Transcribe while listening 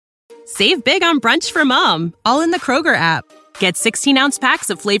Save big on brunch for mom, all in the Kroger app. Get 16-ounce packs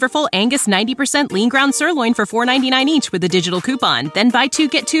of flavorful Angus 90% lean ground sirloin for $4.99 each with a digital coupon. Then buy 2,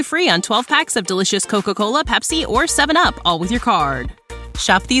 get 2 free on 12 packs of delicious Coca-Cola, Pepsi, or 7-Up, all with your card.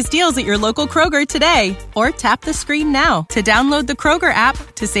 Shop these deals at your local Kroger today, or tap the screen now to download the Kroger app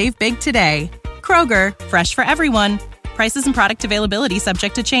to save big today. Kroger, fresh for everyone. Prices and product availability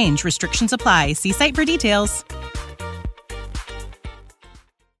subject to change. Restrictions apply. See site for details.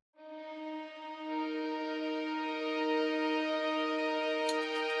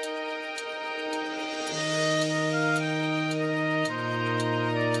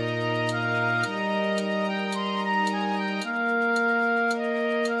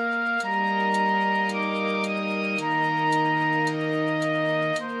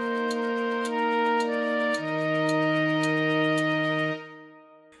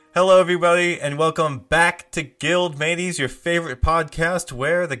 Hello, everybody, and welcome back to Guild Mateys, your favorite podcast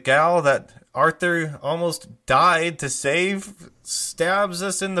where the gal that Arthur almost died to save stabs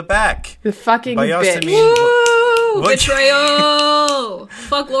us in the back. The fucking By us, bitch. I mean, Woo! Betrayal!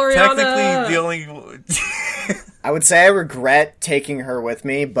 Fuck Loriana! Technically, the only... I would say I regret taking her with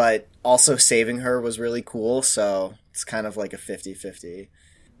me, but also saving her was really cool, so it's kind of like a 50-50.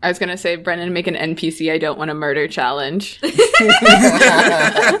 I was going to say, Brennan, make an NPC I don't want to murder challenge.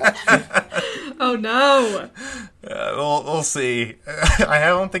 Oh, no. We'll see. I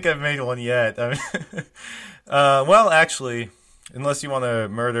don't think I've made one yet. Well, actually, unless you want to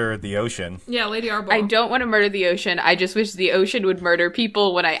murder the ocean. Yeah, Lady Arbol. I don't want to murder the ocean. I just wish the ocean would murder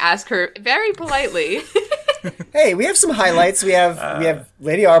people when I ask her very politely. Hey, we have some highlights. We have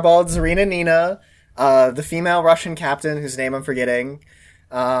Lady Arbald, Zarina Nina, the female Russian captain whose name I'm forgetting.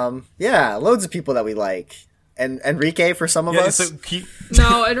 Yeah, loads of people that we like. And Enrique for some of us. So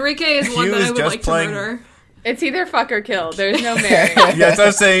No, Enrique is one that I would like to murder. It's either fuck or kill. There's no Mary. Yes, I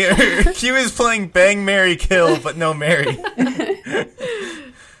was saying, Q is playing Bang, Marry, Kill, but no Mary.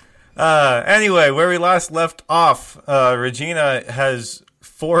 Anyway, where we last left off, Regina has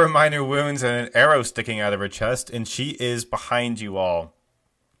 4 minor wounds and an arrow sticking out of her chest, and she is behind you all.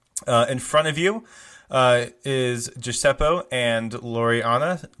 In front of you is Giuseppe and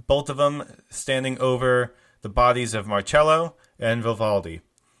Loriana, both of them standing over the bodies of Marcello and Vivaldi.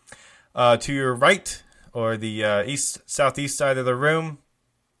 To your right, or the southeast side of the room,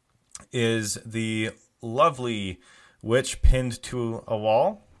 is the lovely witch pinned to a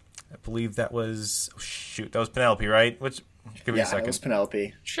wall. I believe that was... that was Penelope, right? Give me a second. It was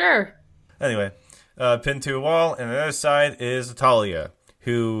Penelope. Sure. Anyway, pinned to a wall, and on the other side is Natalia,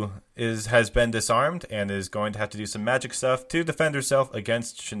 who has been disarmed and is going to have to do some magic stuff to defend herself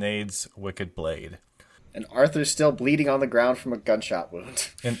against Sinead's wicked blade. And Arthur's still bleeding on the ground from a gunshot wound.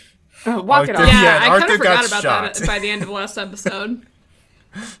 And Walk it off. Yeah, and I Arthur kind of forgot got about shot. that by the end of the last episode.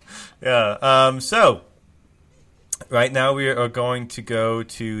 Yeah. So right now we are going to go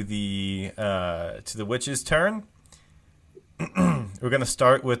to the witch's turn. We're going to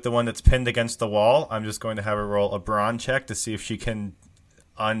start with the one that's pinned against the wall. I'm just going to have her roll a brawn check to see if she can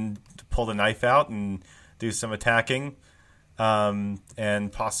pull the knife out and do some attacking,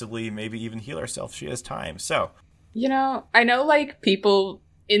 and possibly maybe even heal herself if she has time. So, I know, people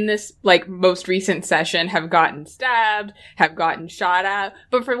in this, most recent session have gotten stabbed, have gotten shot at,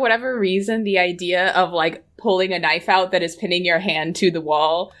 but for whatever reason, the idea of, pulling a knife out that is pinning your hand to the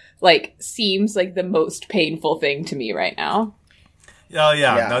wall, seems like the most painful thing to me right now. oh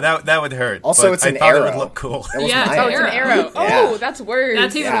yeah. No, that would hurt. Also, but it's I an thought arrow. it would look cool. Yeah, my Oh, it's an arrow. Yeah. Oh, that's worse.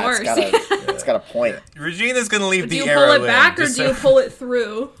 That's even Yeah, worse. it's got a point. Regina's going to leave Do the you arrow pull it back in, or just do you so- pull it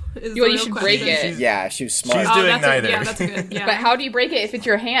through? Is the Well, you real should question. break it. Yeah, she was smart. She's Oh, doing that's neither. that's good. Yeah. But how do you break it if it's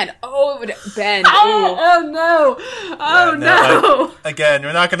your hand? Oh, it would bend. Oh no! Oh no! Again,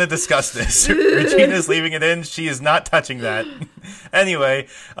 we're not going to discuss this. Regina's leaving it in. She is not touching that. Anyway,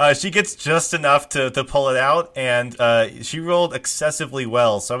 she gets just enough to pull it out, and she rolled excessively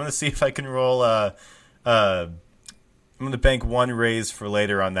well. So I'm going to see if I can roll... I'm going to bank 1 raise for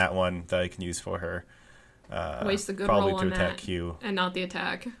later on that one that I can use for her. Waste the good probably roll to on attack that, Q. and not the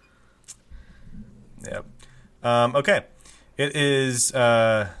attack. Yep. Okay. It is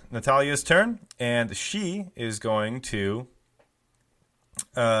Natalia's turn, and she is going to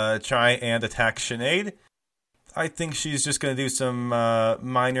try and attack Sinead. I think she's just going to do some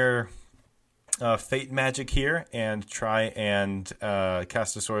minor fate magic here and try and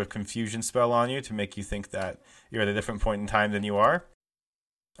cast a sort of confusion spell on you to make you think that you're at a different point in time than you are.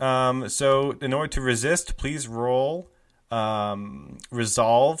 So in order to resist, please roll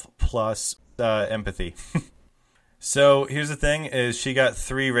resolve plus empathy. So here's the thing: is she got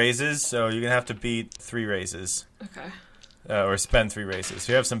 3 raises, so you're gonna have to beat 3 raises. Okay. or spend 3 raises.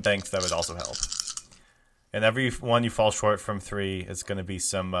 So you have some banks that would also help. And every one you fall short from 3, it's gonna be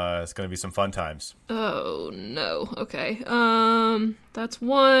some fun times. Oh no. Okay. That's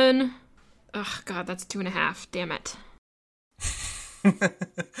 1. Oh god, that's 2.5. Damn it.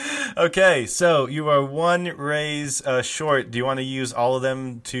 Okay, so you are 1 raise short. Do you want to use all of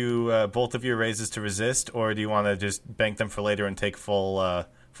them to both of your raises to resist, or do you want to just bank them for later and take full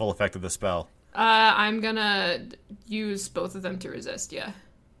effect of the spell? I'm gonna use both of them to resist. Yeah.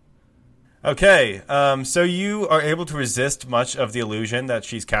 Okay, so you are able to resist much of the illusion that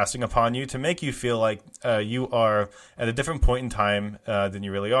she's casting upon you to make you feel like you are at a different point in time than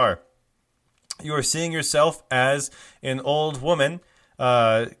you really are. You are seeing yourself as an old woman,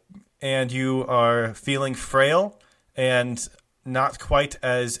 and you are feeling frail and not quite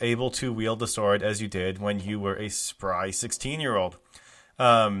as able to wield the sword as you did when you were a spry 16-year-old.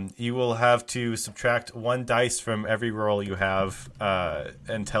 You will have to subtract 1 dice from every roll you have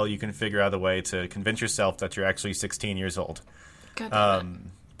until you can figure out a way to convince yourself that you're actually 16 years old.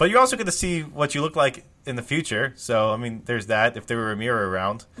 But you also get to see what you look like in the future. So, I mean, there's that. If there were a mirror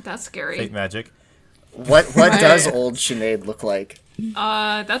around. That's scary. Fate magic. What does old Sinead look like?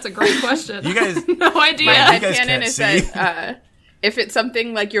 That's a great question. You guys, no idea. My you guys headcanon can't is see. that if it's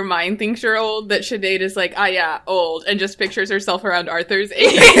something like your mind thinks you're old, that Sinead is like, yeah, old, and just pictures herself around Arthur's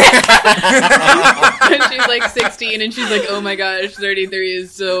age. And she's like 16, and she's like, oh my gosh, 33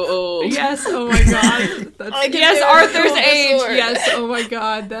 is so old. Yes, oh my god. That's, yes, never Arthur's hold a age. sword. Yes, oh my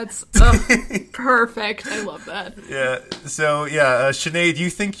god. That's perfect. I love that. Yeah. So Sinead,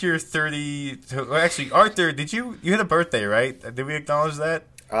 you think you're 30? Well, actually, Arthur, you had a birthday, right? Did we acknowledge that?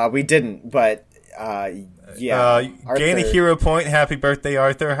 We didn't, but yeah. Gain a hero point. Happy birthday,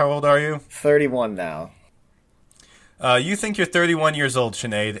 Arthur. How old are you? 31 now. You think you're 31 years old,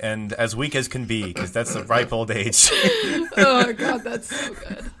 Sinead, and as weak as can be, because that's the ripe old age. Oh god, that's so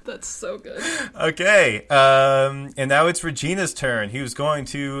good. That's so good. Okay, and now it's Regina's turn. Who's going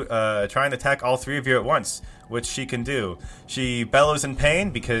to try and attack all 3 of you at once, which she can do. She bellows in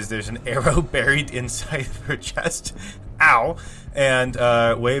pain because there's an arrow buried inside of her chest. Ow! And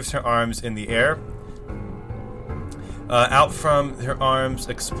waves her arms in the air. Out from her arms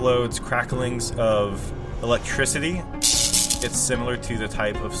explodes cracklings of electricity. It's similar to the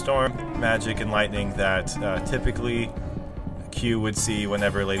type of storm, magic, and lightning that typically Q would see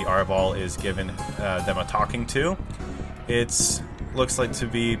whenever Lady Arbol is given them a talking to. It looks like to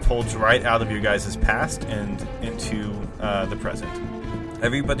be pulled right out of your guys' past and into the present.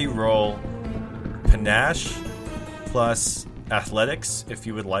 Everybody roll panache plus athletics if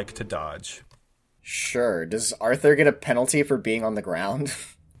you would like to dodge. Sure. Does Arthur get a penalty for being on the ground?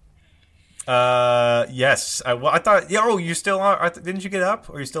 Yes. I thought. Yeah. Oh, you still on? Didn't you get up,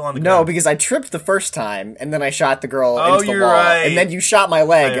 or are you still on the No, ground? because I tripped the first time, and then I shot the girl into the you're wall, right. and then you shot my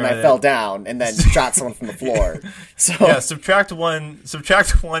leg, and I it. fell down, and then shot someone from the floor. So Yeah. Subtract one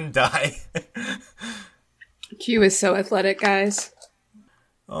die. Q is so athletic, guys.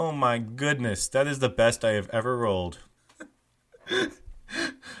 Oh my goodness, that is the best I have ever rolled.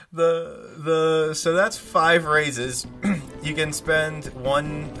 So that's 5 raises. You can spend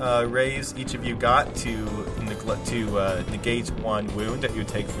 1 raise each of you got to negate 1 wound that you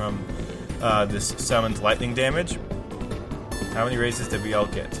take from this summoned lightning damage. How many raises did we all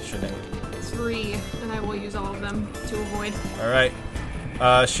get, Sinead? 3, and I will use all of them to avoid. All right,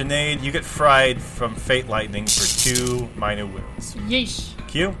 Sinead, you get fried from fate lightning for 2 minor wounds. Yeesh.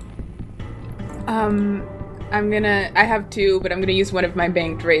 Q? I have 2, but I'm gonna use one of my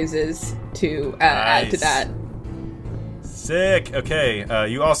banked raises to add to Nice. that. Sick. Okay,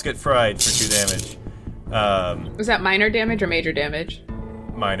 you also get fried for 2 damage. Was that minor damage or major damage?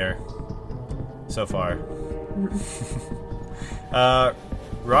 Minor. So far.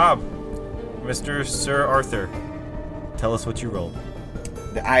 Rob, Mr. Sir Arthur, tell us what you rolled.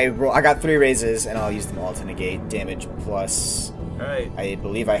 I got 3 raises, and I'll use them all to negate damage plus. All right. I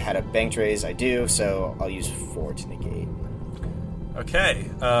believe I had a banked raise. I do, so I'll use 4 to negate. Okay.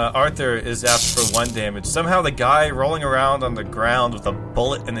 Arthur is apt for 1 damage. Somehow the guy rolling around on the ground with a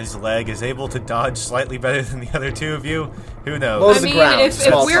bullet in his leg is able to dodge slightly better than the other 2 of you. Who knows? Well, I the mean, ground, if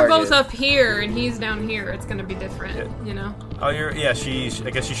small we're target. both up here and he's down here, it's gonna be different, you know? Oh, I guess she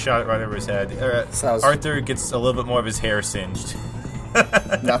shot it right over his head. So that was- Arthur gets a little bit more of his hair singed.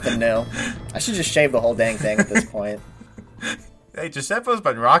 Nothing new. I should just shave the whole dang thing at this point. Hey, Giuseppe's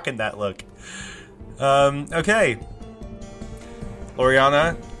been rocking that look. Okay.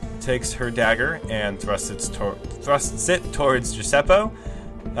 Oriana takes her dagger and thrusts it towards Giuseppe.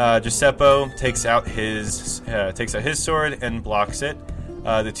 Giuseppe takes out his sword and blocks it.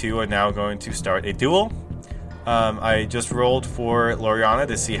 The 2 are now going to start a duel. I just rolled for Loriana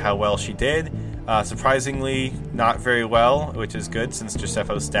to see how well she did. Surprisingly, not very well, which is good since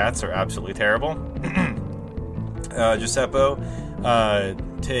Giuseppo's stats are absolutely terrible. Giuseppe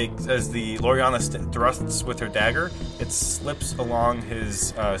takes, as the Loriana thrusts with her dagger, it slips along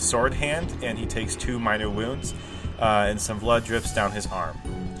his sword hand, and he takes 2 minor wounds, and some blood drips down his arm.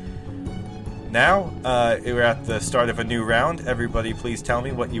 Now, we're at the start of a new round. Everybody please tell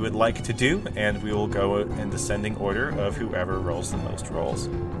me what you would like to do, and we will go in descending order of whoever rolls the most rolls.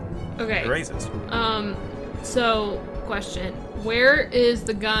 Okay. Raises. So, question. Where is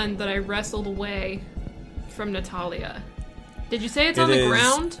the gun that I wrestled away from Natalia? Did you say it's on the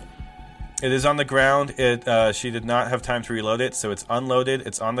ground? It is on the ground. She did not have time to reload it, so it's unloaded,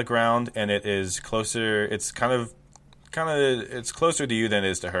 it's on the ground, and it is closer. It's it's closer to you than it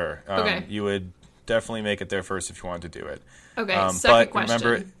is to her. Okay. You would definitely make it there first if you wanted to do it. Okay, second but question.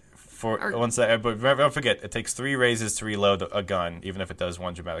 Remember, don't forget, it takes 3 raises to reload a gun, even if it does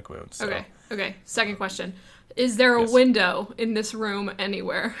 1 dramatic wound. So. Okay. Second question. Is there a window in this room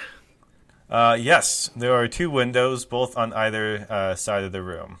anywhere? Yes, there are 2 windows, both on either side of the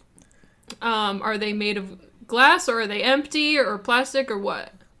room. Are they made of glass, or are they empty, or plastic, or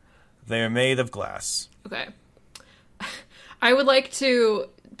what? They are made of glass. Okay. I would like to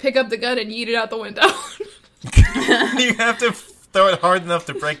pick up the gun and yeet it out the window. You have to throw it hard enough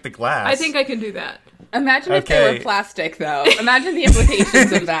to break the glass. I think I can do that. Imagine if they were plastic, though. Imagine the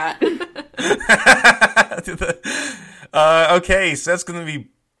implications of that. Okay, so that's going to be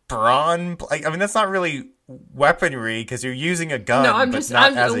brawn. I mean, that's not really weaponry because you're using a gun. No, I'm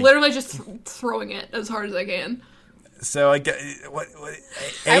literally just throwing it as hard as I can. So I get what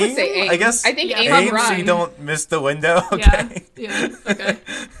aim? I would say aim. I guess I think aim aim run. so you don't miss the window. Okay. Yeah. Okay.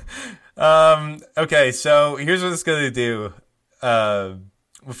 Okay. So here's what it's gonna do.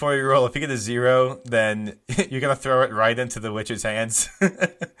 Before you roll, if you get a 0, then you're gonna throw it right into the witch's hands.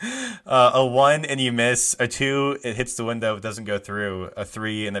 A 1 and you miss. A 2, it hits the window, it doesn't go through. A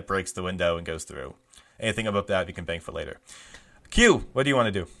 3 and it breaks the window and goes through. Anything above that you can bank for later. Q, what do you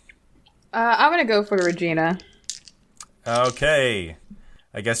want to do? I'm gonna go for Regina. Okay,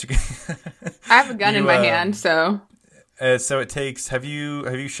 I guess you can. I have a gun in my hand, so. So it takes. Have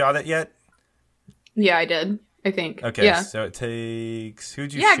you shot it yet? Yeah, I did. I think. Okay, yeah. So it takes.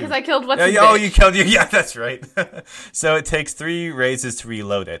 Who'd you? Yeah, shoot? because I killed what's. Oh, you killed you. Yeah, that's right. So it takes 3 raises to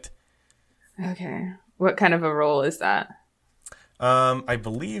reload it. Okay, what kind of a roll is that? I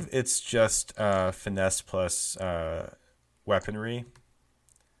believe it's just finesse plus weaponry.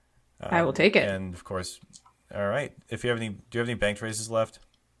 I will take it. And of course. All right. Do you have any banked raises left?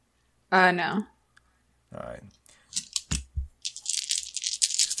 No. All right.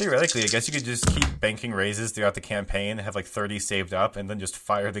 Theoretically, I guess you could just keep banking raises throughout the campaign, have like 30 saved up, and then just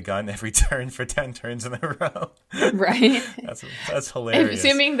fire the gun every turn for 10 turns in a row. Right. That's hilarious.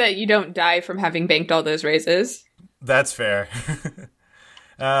 Assuming that you don't die from having banked all those raises. That's fair.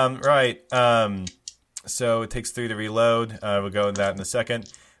 Right. So it takes 3 to reload. We'll go into that in a second.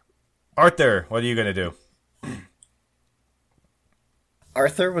 Arthur, what are you going to do?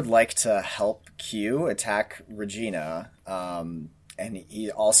 Arthur would like to help Q attack Regina, and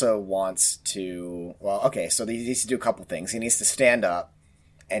he also wants to... Well, okay, so he needs to do a couple things. He needs to stand up,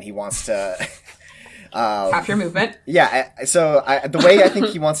 and he wants to... Half your movement. Yeah, the way I think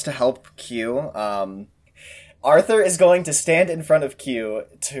he wants to help Q... Arthur is going to stand in front of Q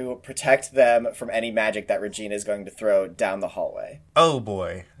to protect them from any magic that Regina is going to throw down the hallway. Oh,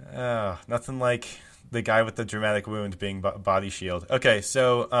 boy. Nothing like... the guy with the dramatic wound being body shield. Okay,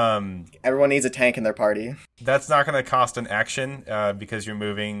 so... everyone needs a tank in their party. That's not going to cost an action because you're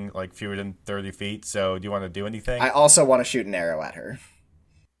moving like fewer than 30 feet, so do you want to do anything? I also want to shoot an arrow at her.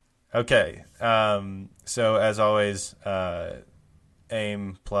 Okay, so as always,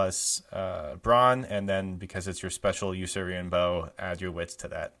 aim plus brawn, and then because it's your special Usurian bow, add your wits to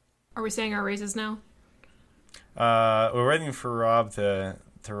that. Are we saying our raises now? We're waiting for Rob to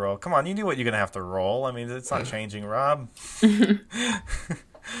roll. Come on, you knew what you're going to have to roll. I mean, it's not changing, Rob.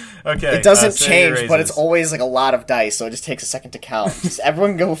 Okay. It doesn't change, but it's always like a lot of dice, so it just takes a second to count. Just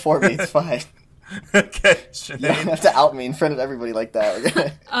everyone go before me, it's fine. Okay, You don't have to out me in front of everybody like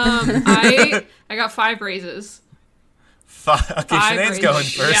that. I got 5 raises. Okay, Sinead's going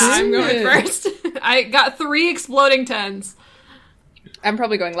first. Yeah, I'm going first. I got 3 exploding 10s. I'm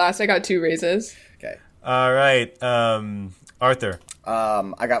probably going last. I got 2 raises. Okay. All right, Arthur.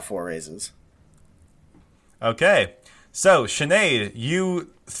 I got 4 raises. Okay, so Sinead,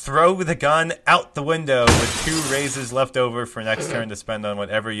 you throw the gun out the window with 2 raises left over for next turn to spend on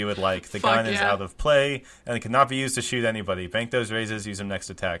whatever you would like. The gun is out of play, and it cannot be used to shoot anybody. Bank those raises, use them next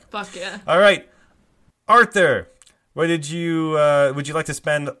attack. Fuck yeah. All right, Arthur, would you like to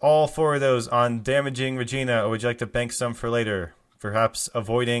spend all 4 of those on damaging Regina, or would you like to bank some for later? Perhaps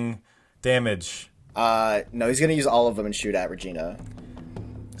avoiding damage. No, he's going to use all of them and shoot at Regina.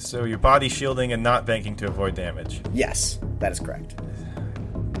 So you're body shielding and not banking to avoid damage. Yes, that is correct.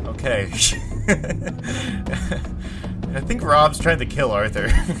 Okay. I think Rob's trying to kill Arthur.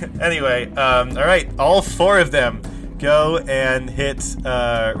 Anyway, all right, all 4 of them go and hit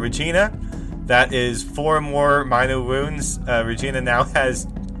Regina. That is 4 more minor wounds. Regina now has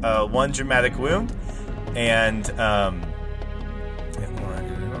 1 dramatic wound, and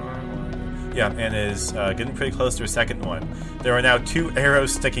and is getting pretty close to her second one. There are now 2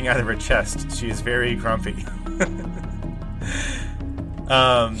 arrows sticking out of her chest. She is very grumpy.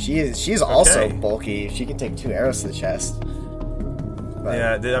 She's also bulky. She can take 2 arrows to the chest. But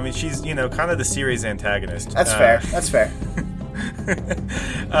yeah, I mean, she's, kind of the series antagonist. That's fair. That's fair.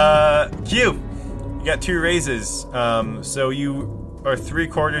 Q, you got 2 raises. So you are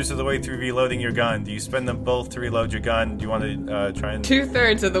 3/4 of the way through reloading your gun. Do you spend them both to reload your gun? Do you want to try and...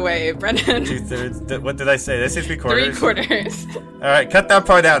 2/3 of the way, Brennan. 2/3? What did I say? Did I say 3/4? 3/4. All right, cut that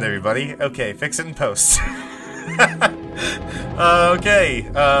part out, everybody. Okay, fix it in post. Okay,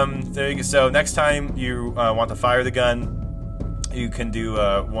 there you go. So next time you want to fire the gun, you can do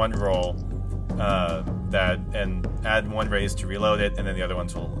 1 roll that and add 1 raise to reload it, and then the other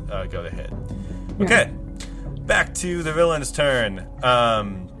ones will go to hit. Okay, back to the villain's turn. Oh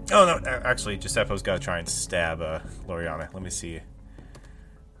no, actually, Giuseppo's got to try and stab Loriana. Let me see.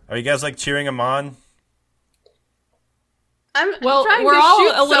 Are you guys cheering him on? Well, trying we're to all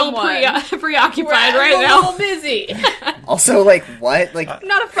shoot a little preoccupied right we're now. a little busy. Also, what?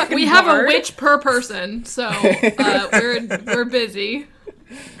 Not a fucking We have bard. a witch per person, so we're busy.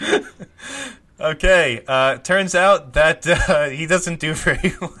 Okay, turns out that he doesn't do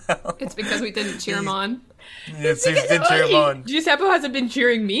very well. It's because we didn't cheer him on. Yes, he did cheer him on. Giuseppe hasn't been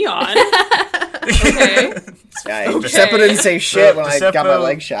cheering me on. Okay. Yeah, Giuseppe didn't say shit when I got my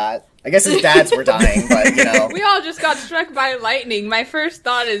leg shot. I guess his dads were dying, but, We all just got struck by lightning. My first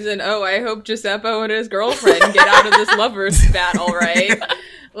thought is I hope Giuseppe and his girlfriend get out of this lover's battle, right?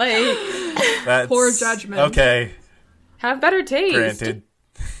 That's, poor judgment. Okay. Have better taste. Granted.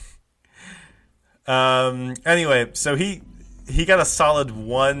 Anyway, so he got a solid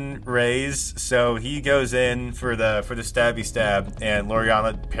 1 raise, so he goes in for the stabby stab, and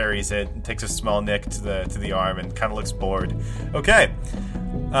Loriana parries it and takes a small nick to the arm and kind of looks bored. Okay.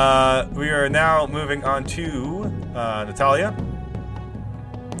 We are now moving on to Natalia.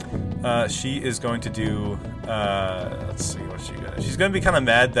 She is going to do let's see what she got. She's going to be kind of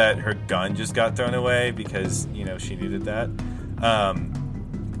mad that her gun just got thrown away because she needed that.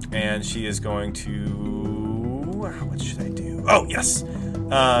 And she is going to... What should I do? Oh, yes!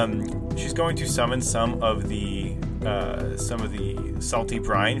 She's going to summon some of the salty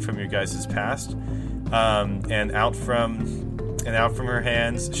brine from your guys' past. And out from her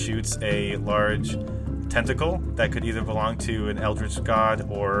hands shoots a large tentacle that could either belong to an eldritch god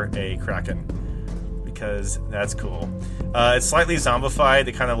or a kraken. Because that's cool. It's slightly zombified.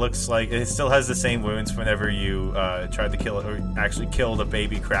 It kind of looks like it still has the same wounds whenever you tried to kill it, or actually killed a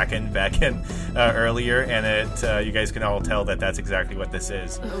baby kraken back in earlier, and you guys can all tell that that's exactly what this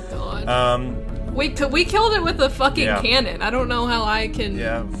is. Oh god. We killed it with a fucking cannon. I don't know how I can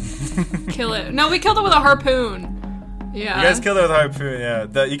kill it. No, we killed it with a harpoon. Yeah. You guys killed it with a harpoon. Yeah.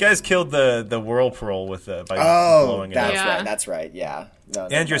 You guys killed the whirlpool with by blowing it up. Right. That's right. Yeah. No,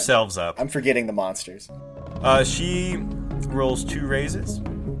 and yourselves up. I'm forgetting the monsters. She rolls 2 raises.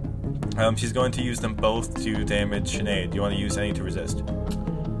 She's going to use them both to damage Sinead. Do you want to use any to resist?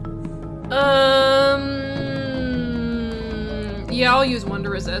 Yeah, I'll use 1 to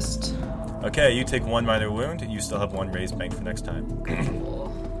resist. Okay, you take 1 minor wound, and you still have 1 raise banked for next time.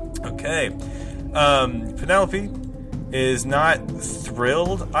 Okay. Penelope is not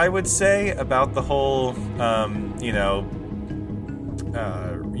thrilled, I would say, about the whole,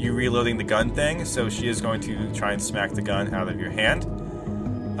 you reloading the gun thing, so she is going to try and smack the gun out of your hand.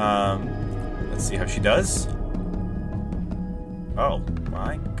 Let's see how she does. Oh,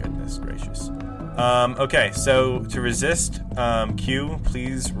 my goodness gracious. Okay, so to resist, Q,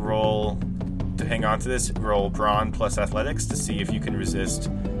 please roll, to hang on to this, roll Brawn plus Athletics to see if you can resist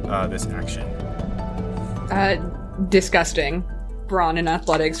this action. Disgusting. Brawn and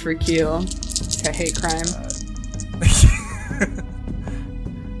Athletics for Q. I hate crime.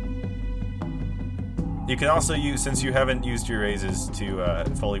 You can also use, since you haven't used your raises to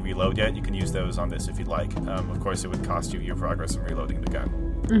fully reload yet, you can use those on this if you'd like. Of course, it would cost you your progress in reloading the gun.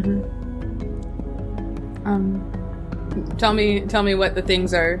 Tell me what the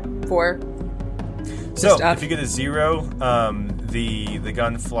things are for. So stuff. if you get a 0, the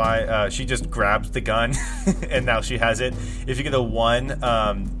gun fly. She just grabs the gun, and now she has it. If you get a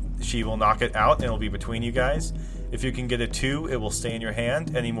 1, she will knock it out, and it'll be between you guys. If you can get a 2, it will stay in your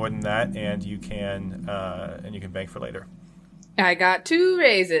hand. Any more than that, and you can bank for later. I got 2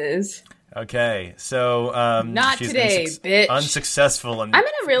 raises. Okay, so Not she's today, bitch. Unsuccessful, and I'm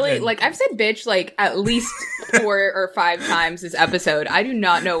gonna really I've said bitch at least 4 or 5 times this episode. I do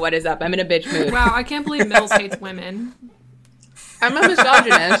not know what is up. I'm in a bitch mood. Wow, I can't believe Mills hates women. I'm a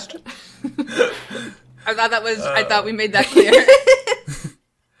misogynist. I thought we made that clear.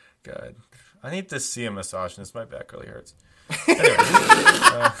 Good. I need to see a misogynist. My back really hurts. Anyway,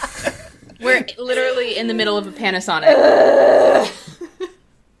 We're literally in the middle of a Panasonic.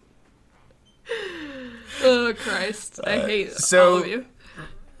 Oh, Christ. I hate so- all of you.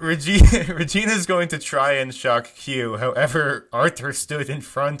 Regina's going to try and shock Q. However, Arthur stood in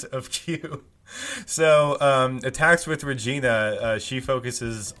front of Q. So, attacks with Regina, she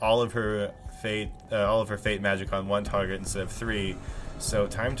focuses all of her fate magic on 1 target instead of 3. So,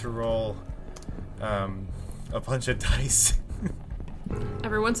 time to roll a bunch of dice.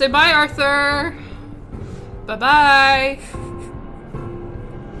 Everyone say bye, Arthur. Bye-bye.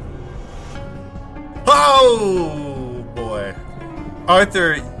 Oh boy,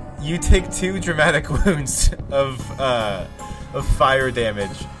 Arthur, you take 2 dramatic wounds of fire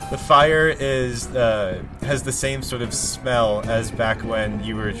damage. The fire has the same sort of smell as back when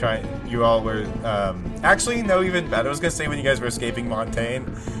you all were actually no, even better. I was gonna say when you guys were escaping Montaigne.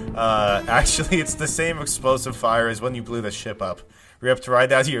 Actually, it's the same explosive fire as when you blew the ship up. Ripped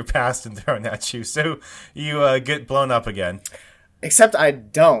right out of your past and thrown at you. So you get blown up again. Except I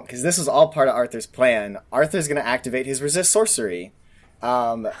don't, because this was all part of Arthur's plan. Arthur's going to activate his resist sorcery.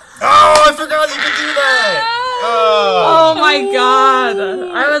 Oh, I forgot you could do that! Oh my god.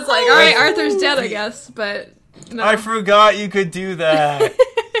 I was like, alright, Arthur's dead, I guess, but no. I forgot you could do that.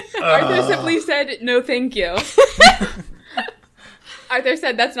 Arthur simply said, no thank you. Arthur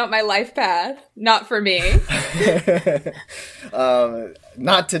said, that's not my life path. Not for me.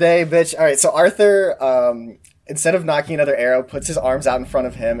 Not today, bitch. Alright, so Arthur, instead of knocking another arrow, puts his arms out in front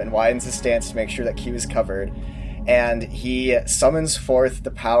of him and widens his stance to make sure that Q is covered. And he summons forth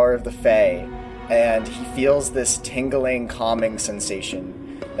the power of the Fae, and he feels this tingling, calming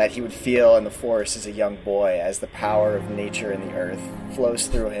sensation that he would feel in the forest as a young boy, as the power of nature and the earth flows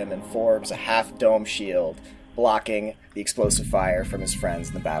through him and forms a half-dome shield, blocking the explosive fire from his friends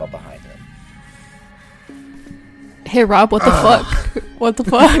in the battle behind him. Hey Rob, what the fuck? What the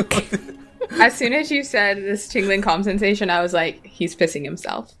fuck? As soon as you said this tingling calm sensation, I was like, he's pissing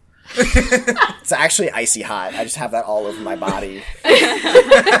himself. It's actually icy hot. I just have that all over my body.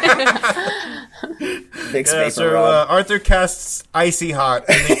 Big space So Arthur casts Icy Hot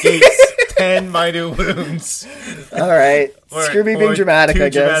and negates 10 minor wounds. Alright. Screw me being dramatic, 2 I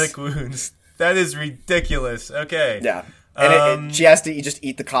guess. dramatic wounds. That is ridiculous. Okay. Yeah. And she has to just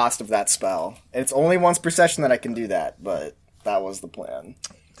eat the cost of that spell. And it's only once per session that I can do that, but that was the plan.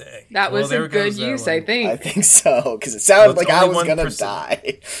 Dang. That was there a good goes that use, one. I think. I think so, because it sounded Well, it's like I only was gonna 1%.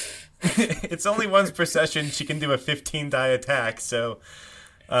 die. It's only once per session. She can do a 15-die attack. So,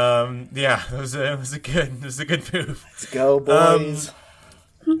 yeah, it was a good move. Let's go, boys.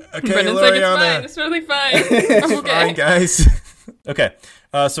 Okay, Brendan's like, it's fine. Loriana. It's totally fine. I'm okay. Fine, guys. Okay,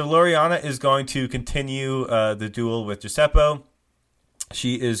 so Loriana is going to continue the duel with Giuseppe.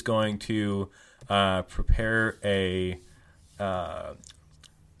 She is going to prepare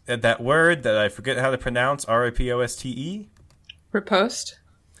that word that I forget how to pronounce, R-I-P-O-S-T-E. Riposte.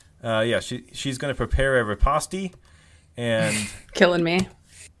 Yeah, she's going to prepare a riposte and Killing me.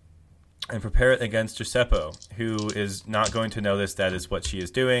 prepare it against Giuseppe, who is not going to notice that is what she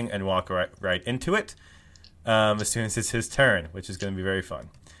is doing and walk right into it as soon as it's his turn, which is going to be very fun.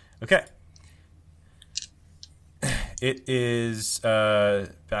 Okay. It is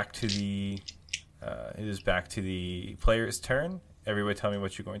back to the player's turn. Everyone tell me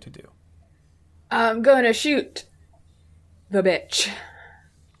what you're going to do. I'm gonna shoot the bitch.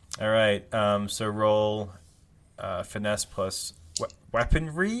 All right. So roll finesse plus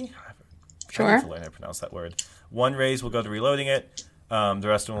weaponry. Sure. I need to learn how to pronounce that word. 1 raise will go to reloading it. The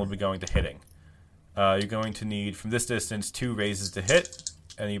rest of them will be going to hitting. You're going to need, from this distance, 2 raises to hit.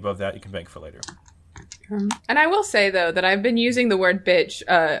 Any above that, you can bank for later. And I will say, though, that I've been using the word bitch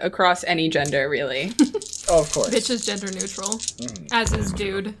across any gender, really. Oh, of course. Bitch is gender neutral, as is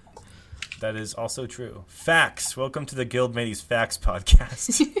dude. That is also true. Facts. Welcome to the Guildmates Facts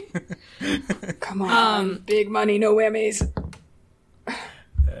podcast. Come on. Big money, no whammies.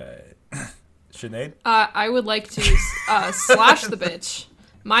 Sinead? I would like to slash the bitch,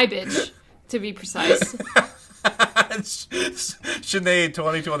 my bitch, to be precise. Sinead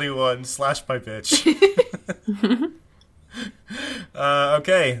 2021 slash my bitch.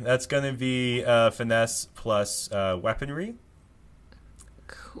 Okay, that's gonna be finesse plus weaponry.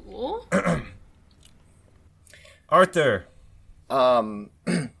 Cool. Arthur.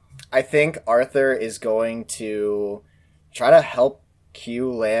 I think Arthur is going to try to help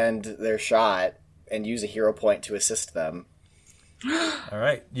Q land their shot and use a hero point to assist them. All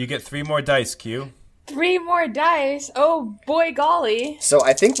right, you get 3 more dice, Q. 3 more dice. Oh boy, golly. So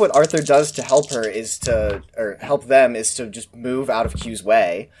I think what Arthur does to help her is help them is to just move out of Q's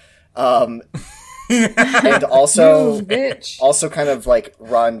way. And also, Bitch. also kind of like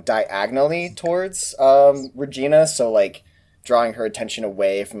run diagonally towards Regina, so like drawing her attention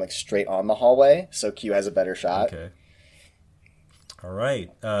away from like straight on the hallway, so Q has a better shot. Okay. All right.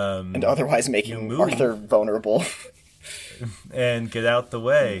 And otherwise making move. Arthur vulnerable. And get out the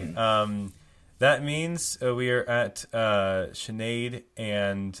way. That means we are at Sinead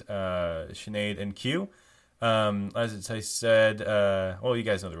and Q. As I said, you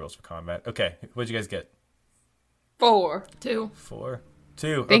guys know the rules for combat. Okay, what'd you guys get? 4. 2. 4.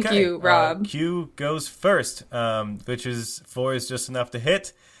 2. Thank okay. you, Rob. Q goes first, which is 4 is just enough to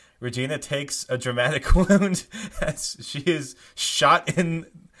hit. Regina takes a dramatic wound as she is shot in.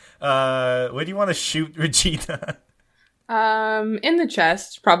 Where do you want to shoot Regina? In the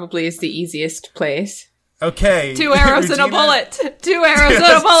chest probably is the easiest place. Okay. 2 arrows and a bullet. 2 arrows and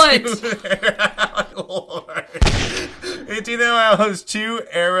a bullet. Lord. Regina has 2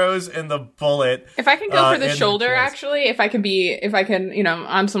 arrows and the bullet. If I can go for the in shoulder, chest. actually, if I can,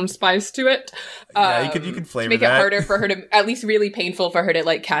 add some spice to it. Yeah, you can flavor to make that. it harder for her to, at least really painful for her to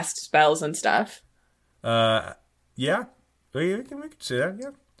like cast spells and stuff. Yeah. We can see that.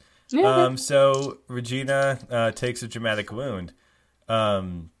 Yeah. Yeah. So Regina takes a dramatic wound.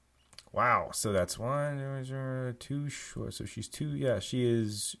 Wow. So that's 1, 2 short. So she's 2. Yeah, she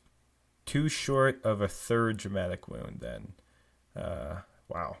is 2 short of a 3rd dramatic wound. Then,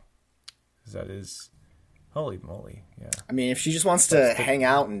 wow. That is, holy moly. Yeah. I mean, if she just wants to hang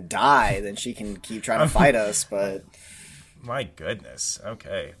out and die, then she can keep trying to fight us. But My goodness.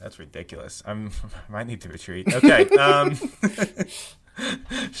 Okay, that's ridiculous. I might need to retreat. Okay.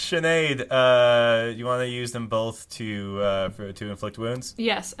 Sinead, you want to use them both to inflict wounds?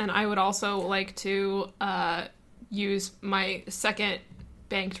 Yes, and I would also like to use my second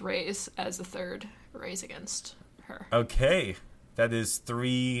banked raise as the 3rd raise against her. Okay, that is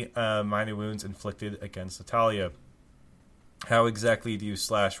 3 minor wounds inflicted against Natalia. How exactly do you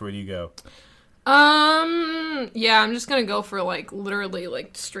slash? Where do you go? Yeah, I'm just gonna go for literally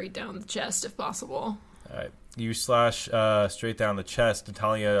straight down the chest if possible. All right. You slash straight down the chest.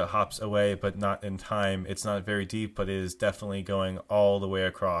 Natalia hops away, but not in time. It's not very deep, but it is definitely going all the way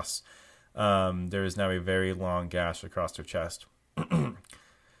across. There is now a very long gash across her chest.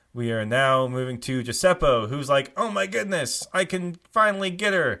 We are now moving to Giuseppe, who's like, oh my goodness, I can finally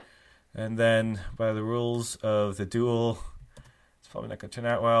get her. And then, by the rules of the duel, it's probably not going to turn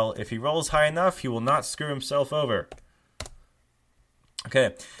out well. If he rolls high enough, he will not screw himself over.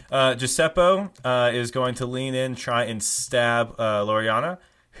 Okay, Giuseppe is going to lean in, try and stab Loriana,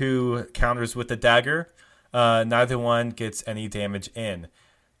 who counters with the dagger. Neither one gets any damage in.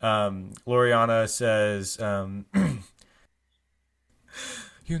 Loriana says,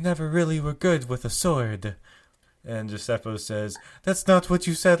 you never really were good with a sword. And Giuseppe says, that's not what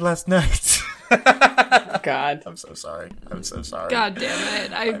you said last night. God. I'm so sorry. I'm so sorry. God damn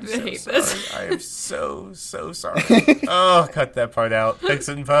it. I hate this. I am so sorry. Oh, cut that part out. Fix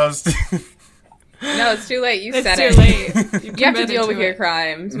it in post. No, it's too late. You It's said too it. late. You have to deal with your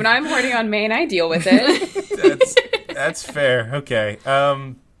crimes. When I'm hoarding on Maine, I deal with it. That's fair. Okay.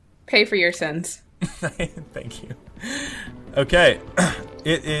 Pay for your sins. Thank you. Okay.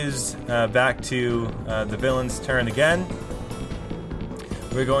 It is back to the villain's turn again.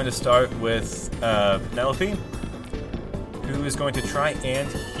 We're going to start with Penelope, who is going to try and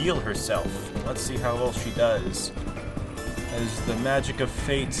heal herself. Let's see how well she does. As the magic of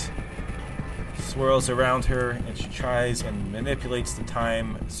fate swirls around her, and she tries and manipulates the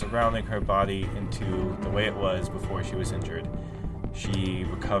time surrounding her body into the way it was before she was injured. She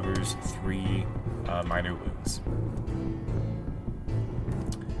recovers 3 minor wounds.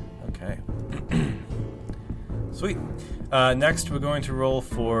 Okay. Sweet. Next, we're going to roll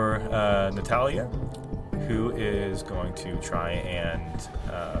for Natalia, who is going to try and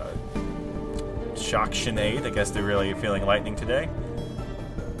shock Sinead. I guess they're really feeling lightning today.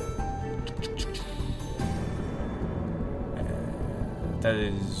 That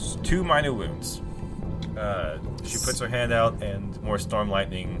is 2 minor wounds. She puts her hand out, and more storm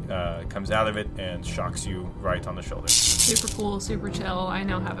lightning comes out of it and shocks you right on the shoulder. Super cool, super chill. I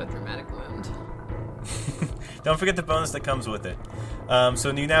now have a dramatic wound. Don't forget the bonus that comes with it. So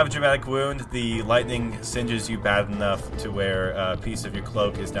when you now have a dramatic wound, the lightning singes you bad enough to where a piece of your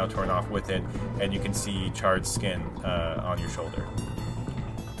cloak is now torn off with it, and you can see charred skin on your shoulder.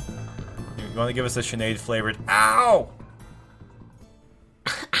 You want to give us a Sinead flavored ow?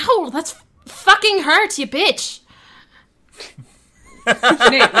 Ow, that's fucking hurt, you bitch.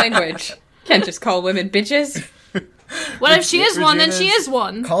 Sinead, language. Can't just call women bitches. Well, if she is one, then she is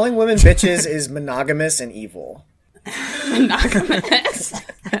one. Calling women bitches is monogamous and evil. Monogamous.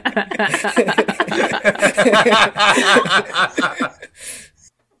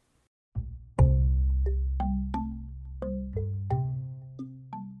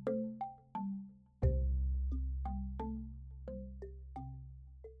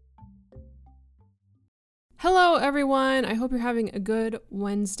 Hello, everyone. I hope you're having a good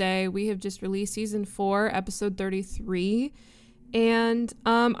Wednesday. We have just released season 4, episode 33. And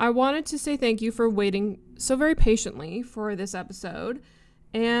I wanted to say thank you for waiting so very patiently for this episode.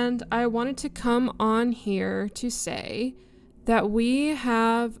 And I wanted to come on here to say that we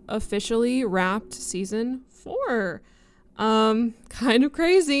have officially wrapped season 4. Kind of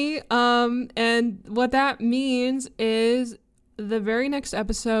crazy. And what that means is the very next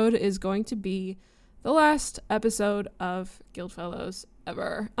episode is going to be the last episode of Guildfellows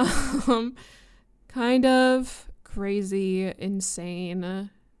ever. Kind of crazy, insane.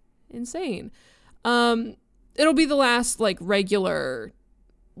 It'll be the last, regular,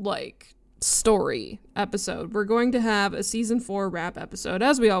 story episode. We're going to have a season 4 wrap episode,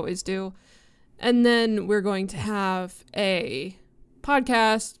 as we always do. And then we're going to have a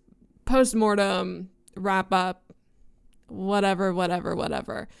podcast, post-mortem, wrap up,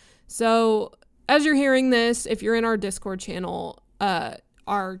 whatever. So as you're hearing this, if you're in our Discord channel,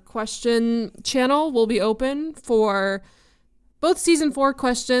 our question channel will be open for both season 4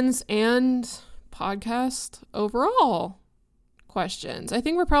 questions and podcast overall questions. I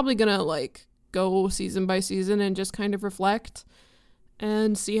think we're probably gonna go season by season and just kind of reflect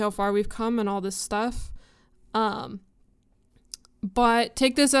and see how far we've come and all this stuff. But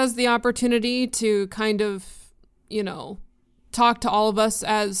take this as the opportunity to kind of, talk to all of us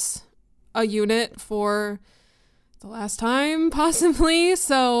as a unit for the last time, possibly.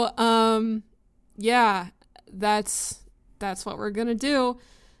 So, yeah, that's what we're gonna do.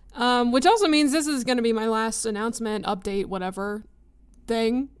 Which also means this is gonna be my last announcement, update, whatever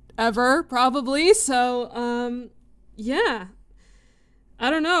thing ever, probably. So, yeah. I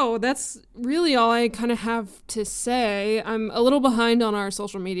don't know. That's really all I kind of have to say. I'm a little behind on our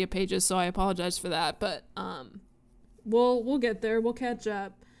social media pages, so I apologize for that. But we'll get there. We'll catch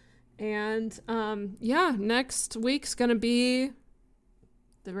up. And, yeah, next week's gonna be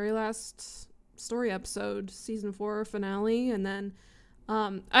the very last story episode, season 4 finale, and then,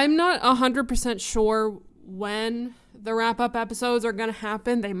 I'm not 100% sure when the wrap-up episodes are gonna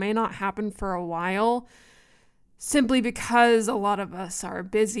happen. They may not happen for a while, simply because a lot of us are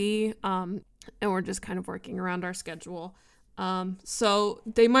busy, and we're just kind of working around our schedule. So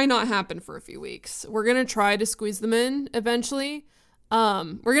they might not happen for a few weeks. We're gonna try to squeeze them in eventually.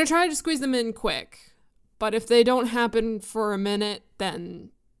 We're going to try to squeeze them in quick, but if they don't happen for a minute,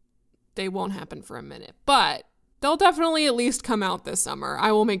 then they won't happen for a minute, but they'll definitely at least come out this summer.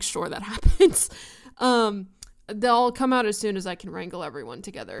 I will make sure that happens. They'll come out as soon as I can wrangle everyone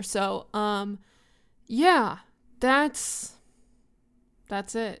together. So, yeah, that's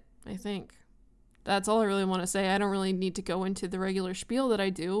it. I think that's all I really want to say. I don't really need to go into the regular spiel that I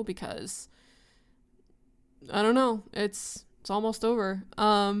do because I don't know. It's almost over.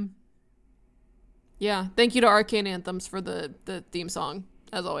 Yeah, thank you to Arcane Anthems for the theme song,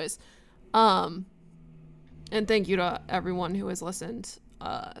 as always. And thank you to everyone who has listened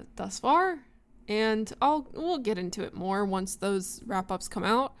thus far. And we'll get into it more once those wrap-ups come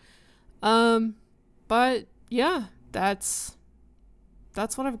out. But yeah, that's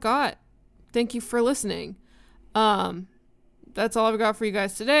what I've got. Thank you for listening. That's all I've got for you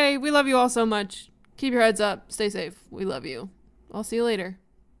guys today. We love you all so much. Keep your heads up. Stay safe. We love you. I'll see you later.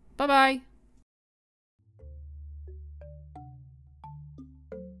 Bye-bye.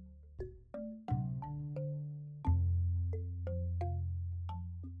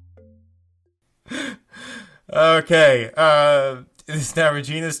 Okay. It's now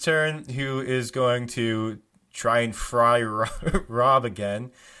Regina's turn, who is going to try and fry Rob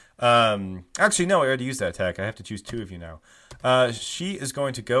again. Actually, no, I already used that attack. I have to choose 2 of you now. She is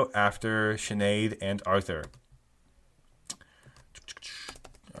going to go after Sinead and Arthur.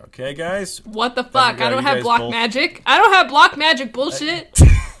 Okay, guys. What the fuck? go. I don't You have guys block both- magic. I don't have block magic bullshit.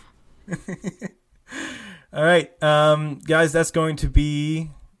 All right, guys, that's going to be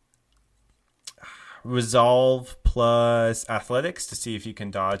resolve plus athletics to see if you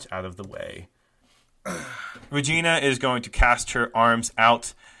can dodge out of the way. Regina is going to cast her arms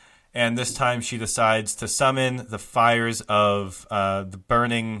out, and this time she decides to summon the fires of the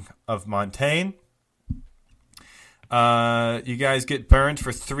burning of Montaigne. You guys get burned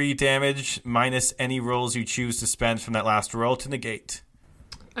for 3 damage, minus any rolls you choose to spend from that last roll to negate.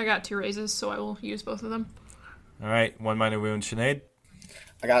 I got 2 raises, so I will use both of them. All right, 1 minor wound, Sinead.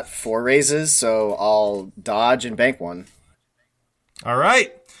 I got 4 raises, so I'll dodge and bank 1. All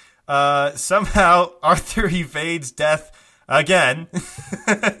right. Somehow Arthur evades death again.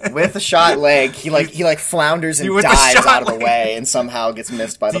 With a shot leg, he flounders and With the dives shot out of the leg. way and somehow gets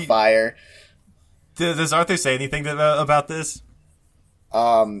missed by the fire. Does Arthur say anything about this?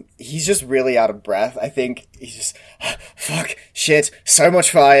 He's just really out of breath. I think he's just, fuck, shit, so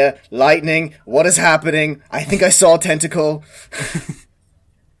much fire, lightning, what is happening? I think I saw a tentacle.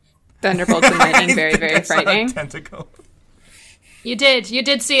 Thunderbolts and lightning, very, very That's not a frightening. tentacle. You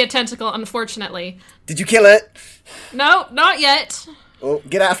did see a tentacle, unfortunately. Did you kill it? No, not yet. Oh,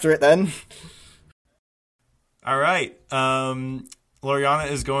 get after it then. All right.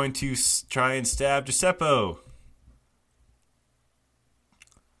 Loriana is going to try and stab Giuseppe.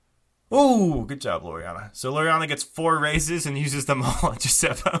 Oh, good job, Loriana. So Loriana gets 4 raises and uses them all on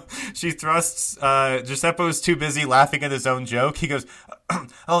Giuseppe. She thrusts. Giuseppe is too busy laughing at his own joke. He goes,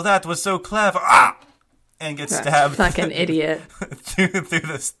 "Oh, that was so clever!" Ah! And gets stabbed. Fucking idiot. through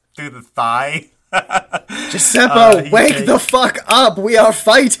the thigh. Giuseppe, wake takes- the fuck up! We are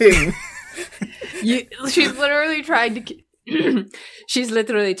fighting! She's literally trying to. She's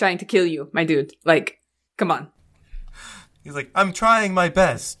literally trying to kill you, my dude. Like, come on. He's like, "I'm trying my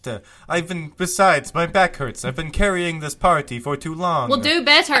best. Besides, my back hurts. I've been carrying this party for too long." We'll do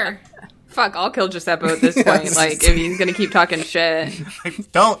better. Fuck, I'll kill Giuseppe at this point. Like, if he's gonna keep talking shit.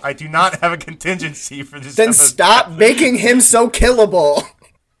 I do not have a contingency for this. Then stop making him so killable!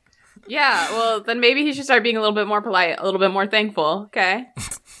 Yeah, well, then maybe he should start being a little bit more polite, a little bit more thankful, okay?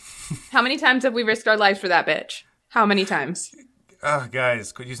 How many times have we risked our lives for that bitch? How many times? Oh,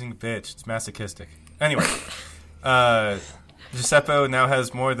 guys, quit using bitch. It's masochistic. Anyway, Giuseppe now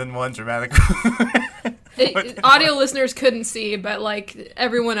has more than one dramatic. Audio listeners couldn't see, but like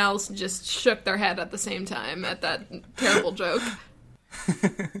everyone else just shook their head at the same time at that terrible joke.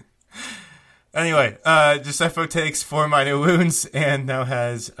 Anyway, Giuseppe takes 4 minor wounds and now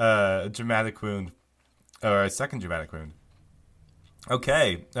has a dramatic wound, or a second dramatic wound.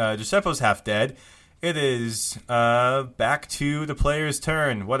 Okay, Giuseppe's half dead. It is back to the player's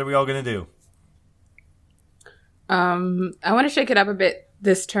turn. What are we all gonna do? I want to shake it up a bit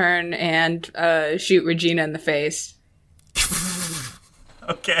this turn and shoot Regina in the face.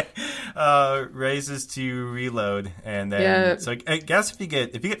 Okay, raises to reload, and then Yeah. so I guess if you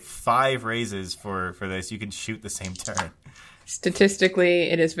get 5 raises for this, you can shoot the same turn. Statistically,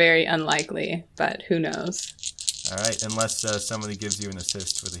 it is very unlikely, but who knows? All right, unless somebody gives you an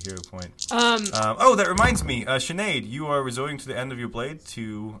assist with a hero point. Um, Oh, that reminds me, Sinead, you are resorting to the end of your blade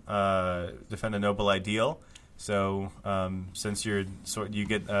to defend a noble ideal. So since you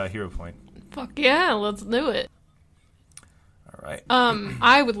get a hero point. fuck yeah, let's do it. All right.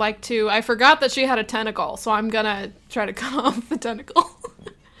 I would like to. I forgot that she had a tentacle, so I'm gonna try to cut off the tentacle.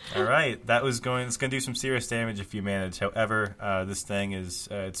 All right. It's going to do some serious damage if you manage. However, this thing is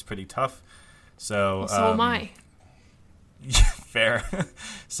it's pretty tough. So So am I. Fair.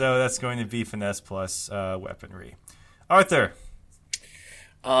 So that's going to be finesse plus weaponry. Arthur.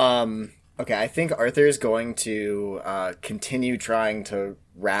 Okay, I think Arthur is going to continue trying to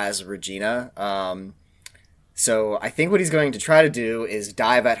razz Regina. So I think what he's going to try to do is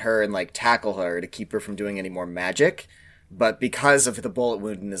dive at her and like tackle her to keep her from doing any more magic. But because of the bullet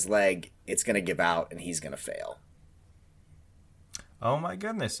wound in his leg, it's going to give out and he's going to fail. Oh my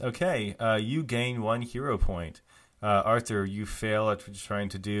goodness. Okay. You gain 1 hero point. Arthur, you fail at what you're trying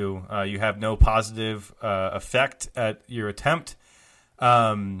to do. You have no positive effect at your attempt.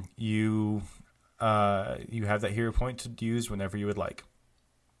 You have that hero point to use whenever you would like.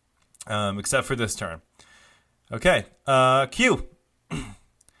 Except for this turn. Okay. Q.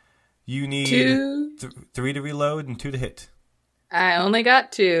 You need 3 to reload and 2 to hit. I only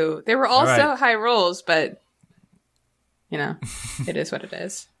got 2. They were also right. high rolls, but, you know, it is what it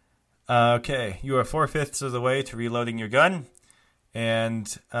is. Okay. You are 4/5 of the way to reloading your gun.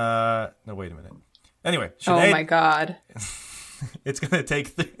 And, no, wait a minute. Anyway, Sinead, Oh my god. it's going to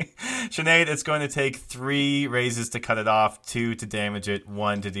take Sinead, it's going to take 3 raises to cut it off, 2 to damage it,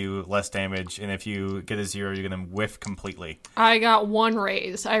 1 to do less damage, and if you get a 0, you're going to whiff completely. I got 1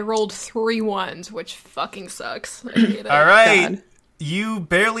 raise. I rolled 3 ones, which fucking sucks. I hate it. All right. God. You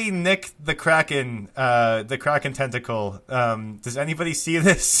barely nick the Kraken tentacle. Does anybody see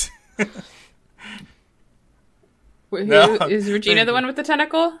this? Who, No. is Regina the one with the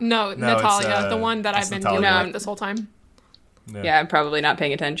tentacle? No, No, Natalia, it's, the one that I've it's been Natalia. dealing with this whole time. Yeah, I'm probably not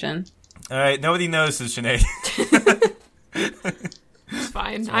paying attention. All right, nobody notices, Sinead. It's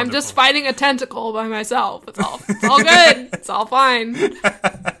fine. I'm wonderful. just fighting a tentacle by myself. It's all good. It's all fine.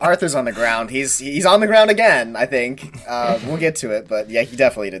 Arthur's on the ground. He's on the ground again, I think. We'll get to it, but yeah, he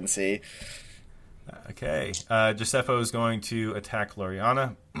definitely didn't see. Okay, Giuseppe is going to attack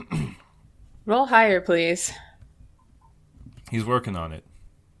Loriana. Roll higher, please. He's working on it.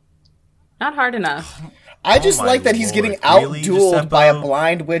 Not hard enough. I just my like that he's lord. getting Really, out-dueled by a Giuseppe?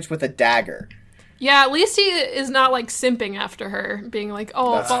 blind witch with a dagger. Yeah, at least he is not like simping after her, being like,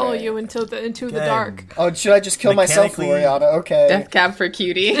 "Oh, I'll That's follow fair. you into the Again, dark." Oh, should I just kill myself, Mechanically- Loriana? Okay. Death cab for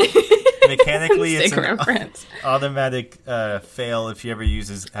cutie. Mechanically, it's Sick an reference. automatic fail if he ever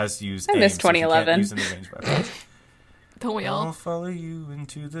has to use I aim, missed so if you can't 2011. use any ranged weapons. Don't we I'll all? follow you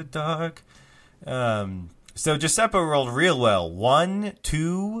into the dark. So Giuseppe rolled real well. 1,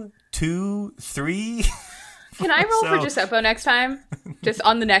 2, 2, 3. Can I roll for So- Giuseppe next time? Just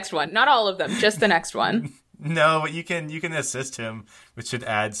on the next one. Not all of them, just the next one. No, but you can assist him, which should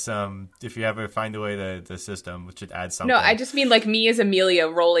add some. If you ever find a way to assist him, which should add something. No, I just mean like me as Amelia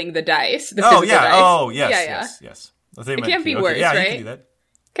rolling the dice. The Oh physical yeah. dice. Oh yes. Yeah. Yes. I think It meant can't be you. worse, Yeah, you right? can do that.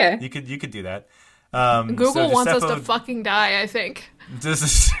 Okay. You could do that. Google so wants us Giuseppe- to fucking die, I think.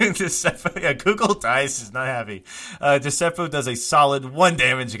 Giuseppe, yeah, Google dice is not happy. Giuseppe does a solid 1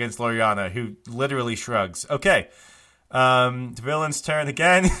 damage against Loriana, who literally shrugs. Okay. The villain's turn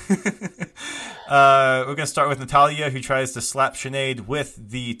again. We're going to start with Natalia, who tries to slap Sinead with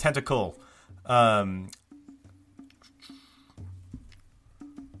the tentacle.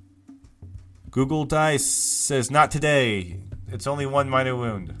 Google Dice says, not today. It's only 1 minor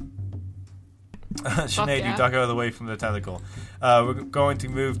wound. Sinead, yeah. you duck out of the way from the tentacle. We're going to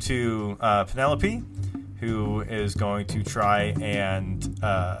move to Penelope, who is going to try and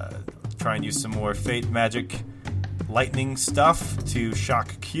use some more fate magic lightning stuff to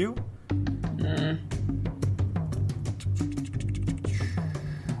shock Q.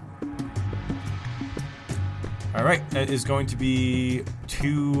 All right, that is going to be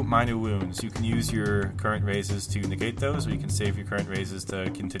 2 minor wounds. You can use your current raises to negate those, or you can save your current raises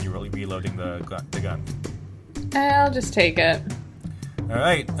to continue reloading the gun. I'll just take it. All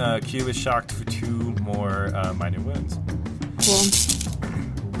right, Q is shocked for 2 more minor wounds. Cool.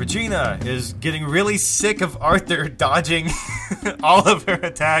 Regina is getting really sick of Arthur dodging all of her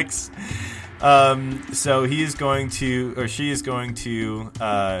attacks. So he is going to, or she is going to,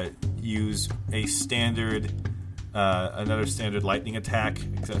 use a standard, another standard lightning attack.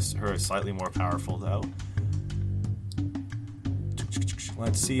 Because her is slightly more powerful, though.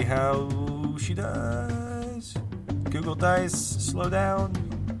 Let's see how she does. Google Dice, slow down.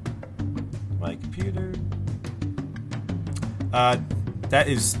 My computer. That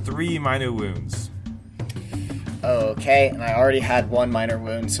is 3 minor wounds. Okay, and I already had 1 minor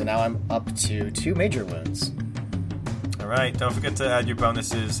wound, so now I'm up to 2 major wounds. All right, don't forget to add your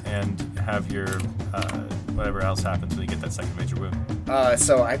bonuses and have your whatever else happens when you get that second major wound.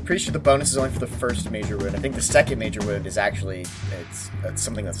 So I'm pretty sure the bonus is only for the first major wound. I think the second major wound is actually it's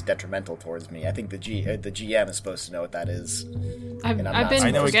something that's detrimental towards me. I think the GM is supposed to know what that is. I've not been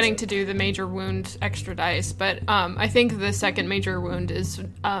supposed to. forgetting to do the major wound extra dice, but I think the second major wound is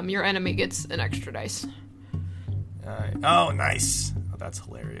your enemy gets an extra dice. All right. Oh, nice. Oh, that's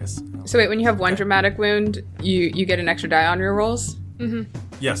hilarious. Oh, So wait, when you have 1 dramatic wound, you get an extra die on your rolls?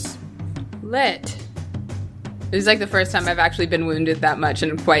 yes. Lit. This is like the first time I've actually been wounded that much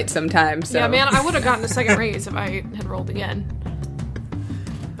in quite some time. So Yeah, man, I would have gotten a second raise if I had rolled again.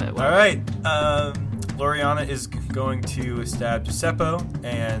 But All whatever. right. Loriana is going to stab Giuseppe,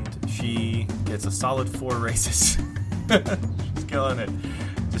 and she gets a solid 4 raises. She's killing it.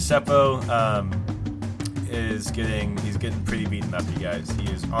 Giuseppe he's getting pretty beaten up, you guys. He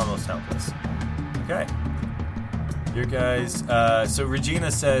is almost helpless. Okay. Your guys. So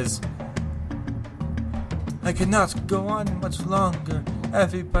Regina says, I cannot go on much longer.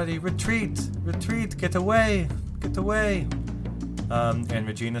 Everybody retreat, retreat, get away, get away. And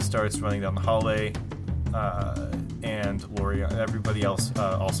Regina starts running down the hallway, and everybody else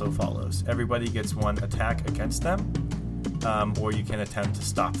also follows. Everybody gets 1 attack against them, or you can attempt to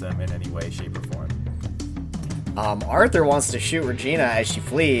stop them in any way, shape, or form. Arthur wants to shoot Regina as she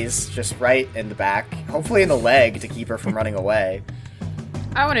flees, just right in the back, hopefully in the leg to keep her from running away.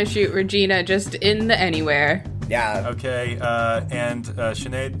 I want to shoot Regina just in the anywhere. Yeah. Okay, and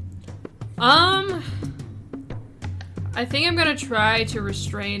Sinead? I think I'm gonna try to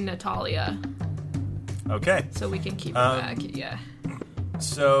restrain Natalia Okay. so we can keep her back. Yeah.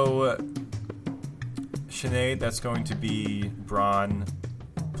 So, Sinead, that's going to be Brawn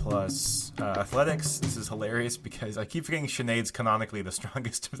plus athletics. This is hilarious because I keep forgetting Sinead's canonically the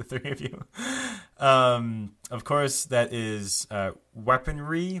strongest of the three of you. Of course, that is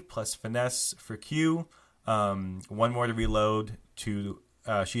weaponry plus finesse for Q. One more to reload.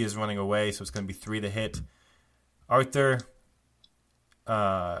 She is running away, so it's going to be 3 to hit. Arthur,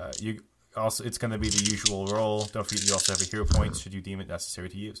 it's going to be the usual roll. Don't forget you also have a hero point should you deem it necessary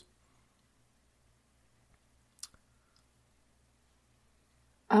to use.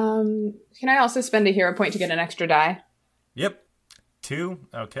 Can I also spend a hero point to get an extra die? Yep. 2.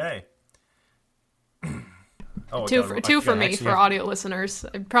 Okay. Two for me for audio listeners.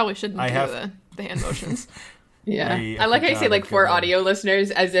 I probably shouldn't do the hand motions. Yeah. I like how you say like for audio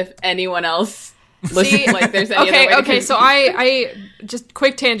listeners as if anyone else listens. See, Like there's any other way. Okay, so I just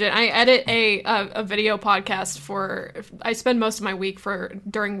quick tangent. I edit a video podcast I spend most of my week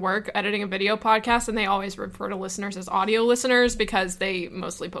during work editing a video podcast, and they always refer to listeners as audio listeners because they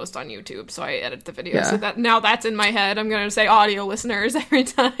mostly post on YouTube. So I edit the video. Yeah. So that now that's in my head. I'm going to say audio listeners every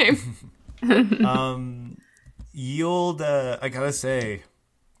time. I gotta say,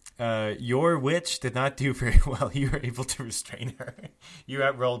 your witch did not do very well. You were able to restrain her. You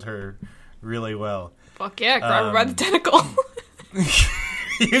outrolled her really well. Fuck yeah, grab her by the tentacle.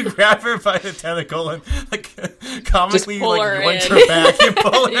 You grab her by the tentacle and comically winch her back and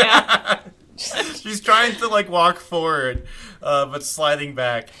pull her. Yeah. She's trying to walk forward, but sliding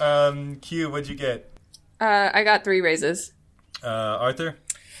back. Q, what'd you get? I got 3 raises. Arthur?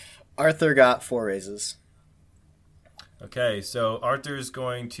 Arthur got 4 raises. Okay, so Arthur's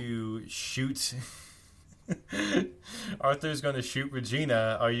going to shoot. Arthur's going to shoot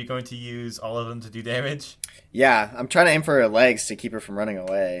Regina. Are you going to use all of them to do damage? Yeah, I'm trying to aim for her legs to keep her from running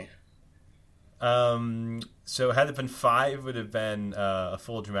away. So had it been 5, would have been a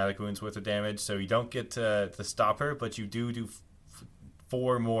full dramatic wounds worth of damage. So you don't get to stop her, but you do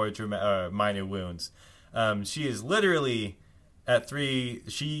 4 more minor wounds. She is literally at 3.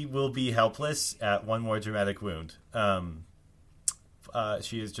 She will be helpless at 1 more dramatic wound.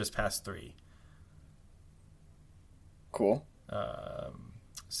 She is just past 3. Cool.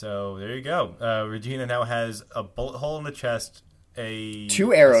 So there you go. Regina now has a bullet hole in the chest,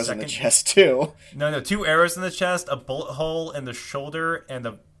 2 arrows in the chest too. No, 2 arrows in the chest, a bullet hole in the shoulder, and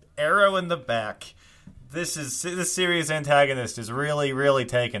an arrow in the back. This series antagonist is really, really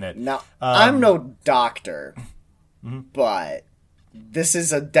taking it. Now, I'm no doctor, but this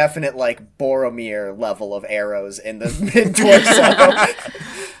is a definite Boromir level of arrows in the mid-torso.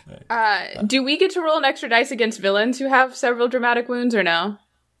 Do we get to roll an extra dice against villains who have several dramatic wounds or no?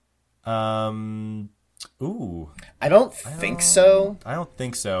 Ooh. I don't think so. I don't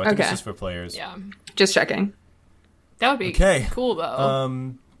think so. I think it's just for players. Yeah. Just checking. That would be cool,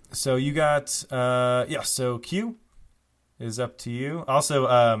 though. So you got, so Q is up to you. Also,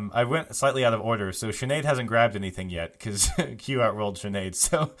 I went slightly out of order, so Sinead hasn't grabbed anything yet, because Q outrolled Sinead.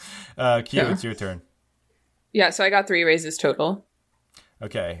 So, Q, it's your turn. Yeah, so I got 3 raises total.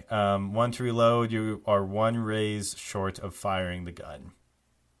 Okay, 1 to reload. You are 1 raise short of firing the gun.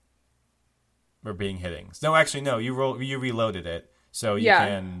 Or being hitting. No, actually, no, you reloaded it, so you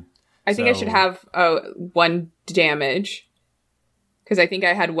can... I think I should have 1 damage. Because I think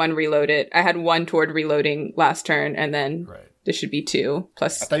I had 1 reloaded. I had 1 toward reloading last turn, and then this should be 2.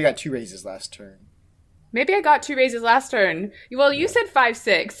 Plus, I thought you got 2 raises last turn. Maybe I got 2 raises last turn. Well, you said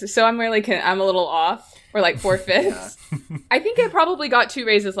 5/6, so I'm a little off. Or 4/5. Yeah. I think I probably got 2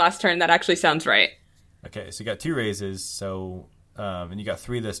 raises last turn. That actually sounds right. Okay, so you got 2 raises, so and you got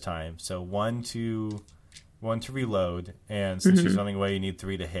 3 this time. So 1 to reload, and since she's running away, you need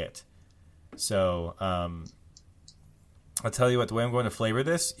 3 to hit. So I'll tell you what, the way I'm going to flavor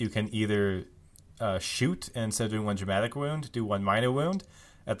this, you can either shoot, and instead of doing 1 dramatic wound, do 1 minor wound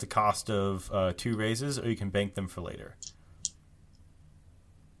at the cost of 2 raises, or you can bank them for later.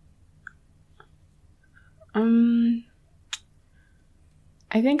 I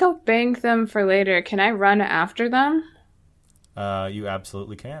think I'll bank them for later. Can I run after them? You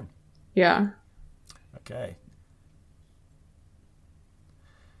absolutely can. Yeah. Okay.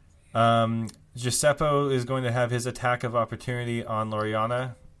 Giuseppe is going to have his attack of opportunity on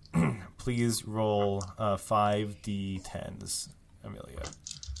Loriana. Please roll 5d10s, Amelia.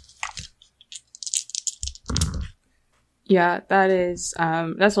 Yeah,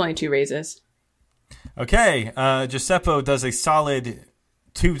 that's only 2 raises. Okay, Giuseppe does a solid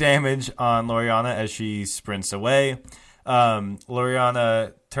 2 damage on Loriana as she sprints away.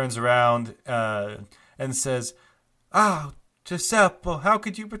 Loriana turns around and says, "Ah, Giuseppe, how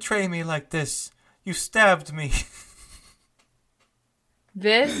could you betray me like this? You stabbed me."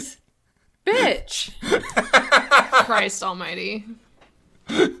 This bitch. Christ almighty.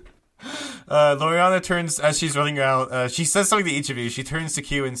 Loriana turns, as she's running out, she says something to each of you. She turns to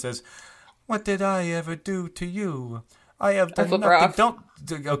Q and says, "What did I ever do to you? I have done flip her nothing." off.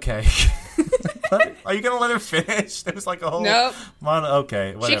 Okay. Are you going to let her finish? There was like a whole... Nope.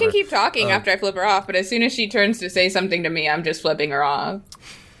 Okay, whatever. She can keep talking after I flip her off, but as soon as she turns to say something to me, I'm just flipping her off.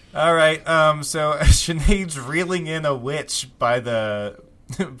 All right, so Sinead's reeling in a witch by the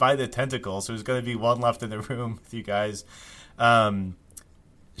tentacle, so there's going to be one left in the room with you guys. Sinead,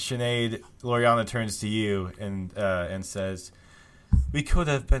 Loriana turns to you and says, "We could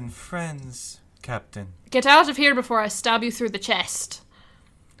have been friends, Captain." Get out of here before I stab you through the chest.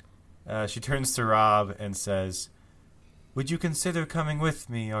 She turns to Rob and says, "Would you consider coming with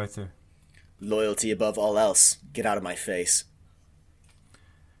me, Arthur?" Loyalty above all else. Get out of my face.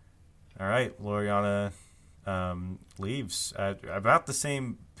 All right, Loriana leaves at about the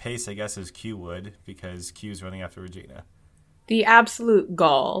same pace, I guess, as Q would, because Q's running after Regina. The absolute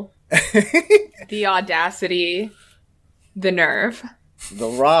gall. The audacity. The nerve. The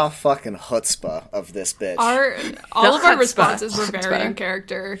raw fucking chutzpah of this bitch. All of our chutzpah. responses were very Chutzpah. in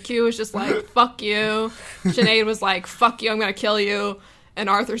character. Q was just like, fuck you. Sinead was like, fuck you, I'm gonna kill you. And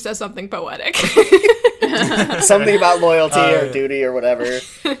Arthur says something poetic. Something about loyalty or duty or whatever.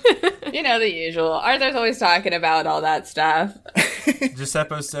 You know, the usual. Arthur's always talking about all that stuff.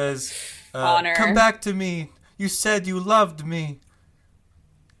 Giuseppe says, Honor. "Come back to me. You said you loved me."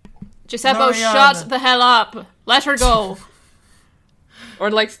 Giuseppe, Loriana. shut the hell up. Let her go. Or,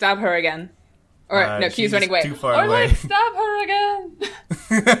 like, stab her again. Or, no, she's Q's running away. too far or, away. like, stab her again.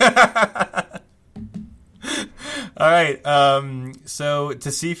 All right, so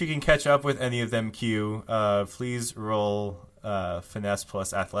to see if you can catch up with any of them, Q, please roll finesse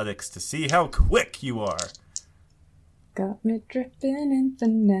plus athletics to see how quick you are. Got me dripping in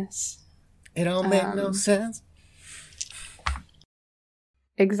finesse. It don't make no sense.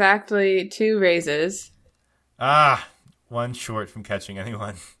 Exactly 2 raises. Ah, one short from catching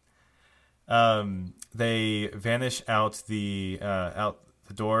anyone. They vanish out the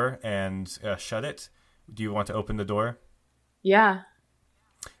door and shut it. Do you want to open the door? Yeah.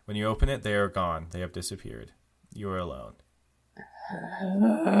 When you open it, they are gone. They have disappeared. You are alone.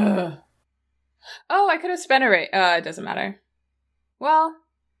 Oh, I could have spent a raise. It doesn't matter. Well.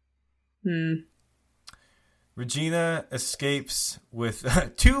 Regina escapes with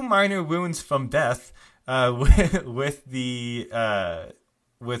 2 minor wounds from death. With 2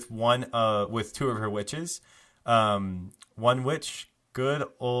 of her witches. One witch, good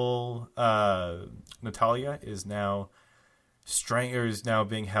old Natalia, is now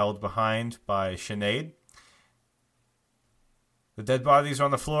being held behind by Sinead. The dead bodies are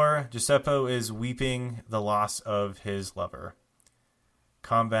on the floor. Giuseppe is weeping the loss of his lover.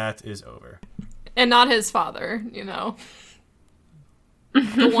 Combat is over. And not his father, you know.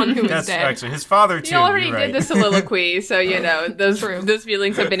 The one who is That's dead. actually his father, too. You already You're right. did the soliloquy, so, you know, those True. those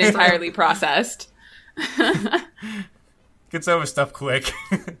feelings have been entirely processed. Gets over stuff quick.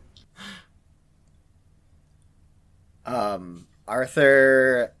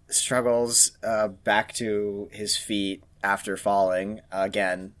 Arthur struggles back to his feet after falling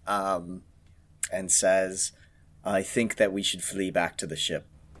again, and says, "I think that we should flee back to the ship."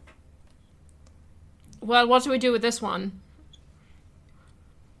 Well, what do we do with this one?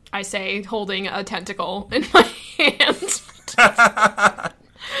 I say, holding a tentacle in my hand.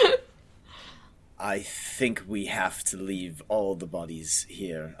 I think we have to leave all the bodies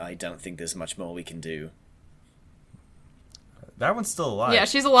here. I don't think there's much more we can do. That one's still alive. Yeah,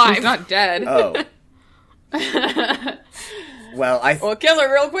 she's alive. She's not dead. Oh. Well, Well, kill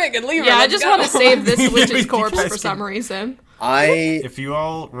her real quick and leave her. Yeah, I Let's just go. want to save this You witch's corpse guys for some reason. If you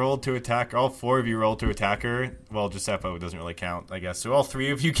all rolled to attack, all 4 of you rolled to attack her, well, Giuseppe doesn't really count, I guess. So all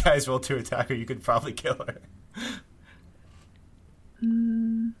 3 of you guys rolled to attack her, you could probably kill her.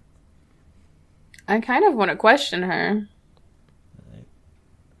 I kind of want to question her.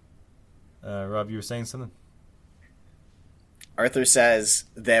 Rob, you were saying something? Arthur says,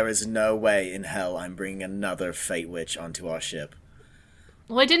 "There is no way in hell I'm bringing another Fate Witch onto our ship."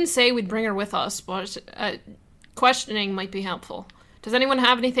 Well, I didn't say we'd bring her with us, but questioning might be helpful. Does anyone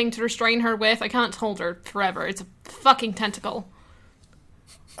have anything to restrain her with? I can't hold her forever. It's a fucking tentacle.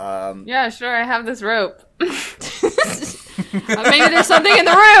 Yeah, sure, I have this rope. Maybe there's something in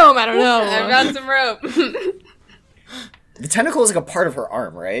the room. I don't know. I've got some rope. The tentacle is like a part of her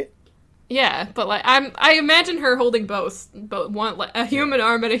arm, right? Yeah, but like I imagine her holding both one like a human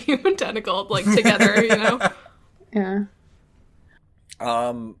arm and a human tentacle like together, you know. Yeah.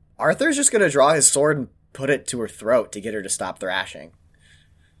 Arthur's just gonna draw his sword and put it to her throat to get her to stop thrashing.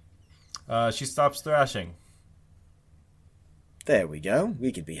 She stops thrashing. There we go.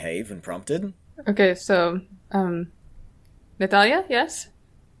 We could behave when prompted. Okay, so, Natalia, yes?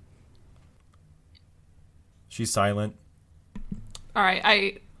 She's silent. All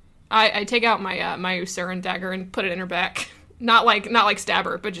right, I take out my my Usuran dagger and put it in her back. Not like stab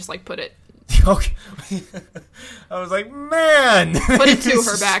her, but just like put it. Okay. I was like, man! Put it to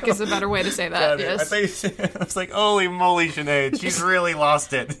her back is a better way to say that, yes. I was like, holy moly, Sinead, she's really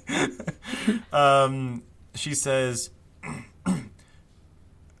lost it. She says,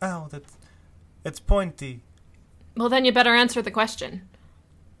 ow, it's pointy. Well, then you better answer the question.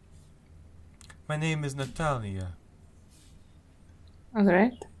 My name is Natalia.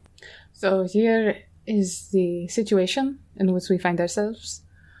 Alright. So here is the situation in which we find ourselves.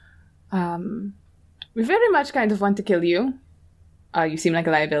 We very much kind of want to kill you. You seem like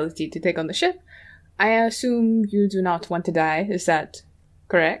a liability to take on the ship. I assume you do not want to die. Is that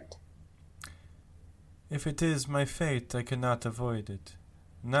correct? If it is my fate, I cannot avoid it.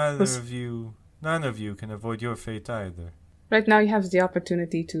 None of you can avoid your fate either. Right now you have the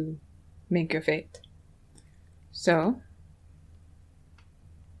opportunity to make your fate. So,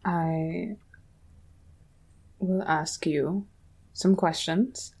 I will ask you some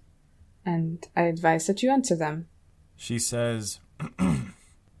questions, and I advise that you answer them. She says,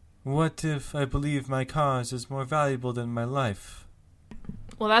 what if I believe my cause is more valuable than my life?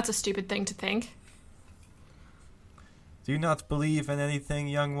 Well, that's a stupid thing to think. Do you not believe in anything,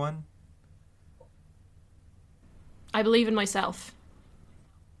 young one? I believe in myself.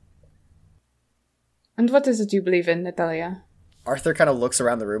 And what is it you believe in, Natalia? Arthur kind of looks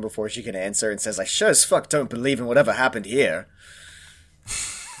around the room before she can answer and says, I sure as fuck don't believe in whatever happened here.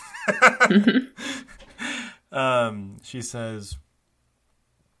 She says,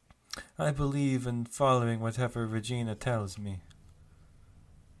 I believe in following whatever Regina tells me.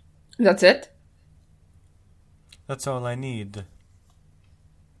 That's it? That's all I need.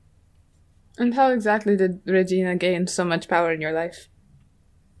 And how exactly did Regina gain so much power in your life?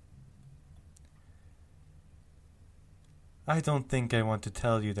 I don't think I want to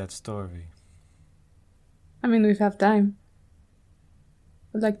tell you that story. I mean, we have time.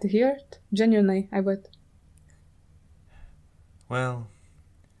 I'd like to hear it. Genuinely, I would. Well,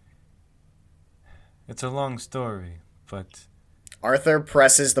 it's a long story, but... Arthur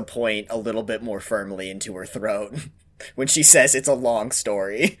presses the point a little bit more firmly into her throat when she says it's a long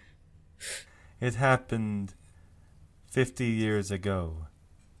story. It happened 50 years ago.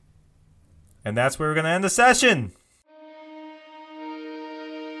 And that's where we're going to end the session!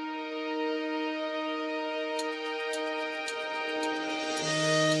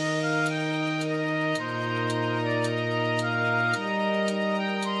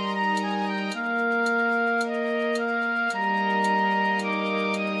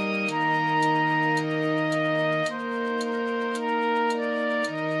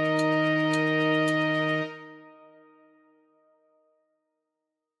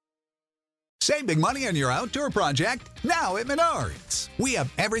 Save big money on your outdoor project now at Menards. We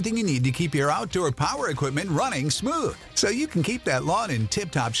have everything you need to keep your outdoor power equipment running smooth, so you can keep that lawn in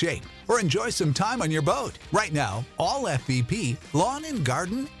tip-top shape or enjoy some time on your boat. Right now, all FVP, lawn and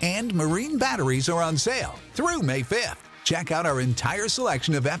garden, and marine batteries are on sale through May 5th. Check out our entire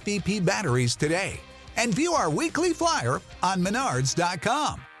selection of FVP batteries today and view our weekly flyer on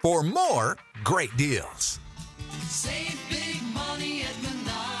Menards.com for more great deals. Save big money at Menards.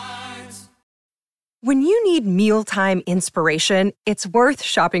 When you need mealtime inspiration, it's worth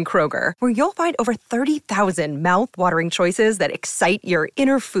shopping Kroger, where you'll find over 30,000 mouth-watering choices that excite your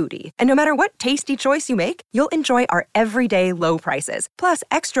inner foodie. And no matter what tasty choice you make, you'll enjoy our everyday low prices, plus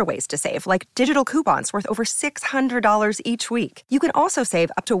extra ways to save, like digital coupons worth over $600 each week. You can also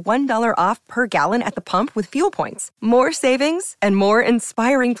save up to $1 off per gallon at the pump with fuel points. More savings and more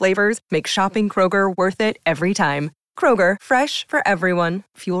inspiring flavors make shopping Kroger worth it every time. Kroger, fresh for everyone.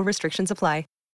 Fuel restrictions apply.